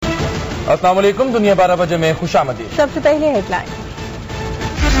السلام علیکم، دنیا 12 بجے میں خوش آمدید۔ سب سے پہلے ہیڈ لائن۔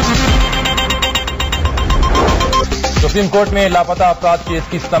 سپریم کورٹ میں لاپتہ افراد کیس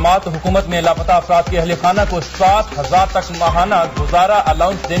کی سماعت، حکومت نے لاپتہ افراد کے اہل خانہ کو 7,000 تک ماہانہ گزارا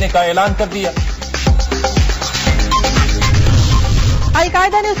الاؤنس دینے کا اعلان کر دیا۔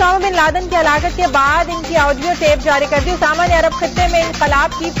 القاعدہ نے اسامہ بن لادن کی ہلاکت کے بعد ان کی آڈیو ٹیپ جاری کر دی۔ اسامہ نے عرب خطے میں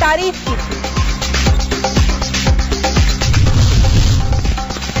انقلاب کی تعریف کی تھی۔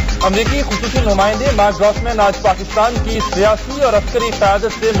 امریکی خصوصی نمائندے مارک گراسمین آج پاکستان کی سیاسی اور عسکری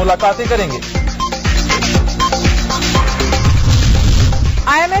قیادت سے ملاقاتیں کریں گے۔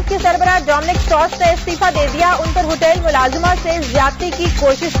 IMF کے سربراہ ڈومنک اسٹارچ نے استعفیٰ دے دیا، ان پر ہوٹل ملازمہ سے زیادتی کی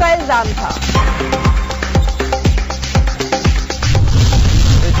کوشش کا الزام تھا۔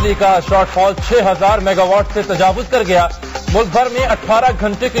 بجلی کا شارٹ فال 6,000 میگا واٹ سے تجاوز کر گیا۔ ملک بھر میں 18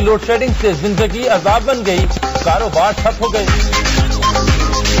 گھنٹے کی لوڈ شیڈنگ سے زندگی عذاب بن گئی، کاروبار ٹھپ ہو گئے۔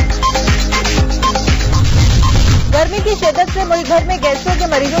 گرمی کی شدت سے ملک بھر میں گیسٹرو کے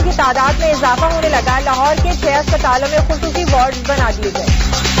مریضوں کی تعداد میں اضافہ ہونے لگا۔ لاہور کے 6 اسپتالوں میں خصوصی وارڈز بنا دیے گئے۔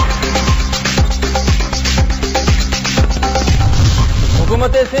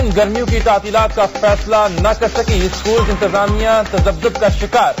 حکومت سندھ گرمیوں کی تعطیلات کا فیصلہ نہ کر سکی، اسکول انتظامیہ تذبذب کا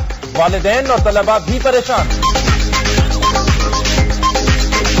شکار، والدین اور طلباء بھی پریشان۔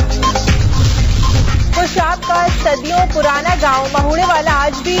 خوشاب کا صدیوں پرانا گاؤں مہوڑے والا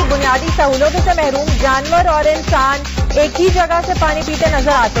آج بھی بنیادی سہولتوں سے محروم، جانور اور انسان ایک ہی جگہ سے پانی پیتے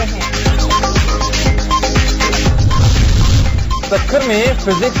نظر آتے ہیں۔ سکھر میں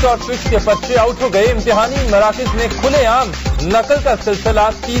فزکس اور فزکس کے بچے آؤٹ ہو گئے، امتحانی مراکز میں کھلے عام نقل کا سلسلہ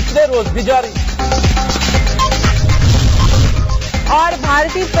تیسرے روز بھی جاری۔ اور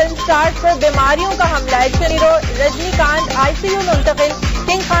بھارتی فلم سٹارز پر بیماریوں کا حملہ، ایکشن ہیرو رجنی کانت ICU منتقل،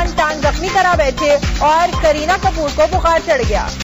 کنگ خان ٹانگ زخمی کرا بیٹھے اور کرینہ کپور کو بخار چڑھ گیا۔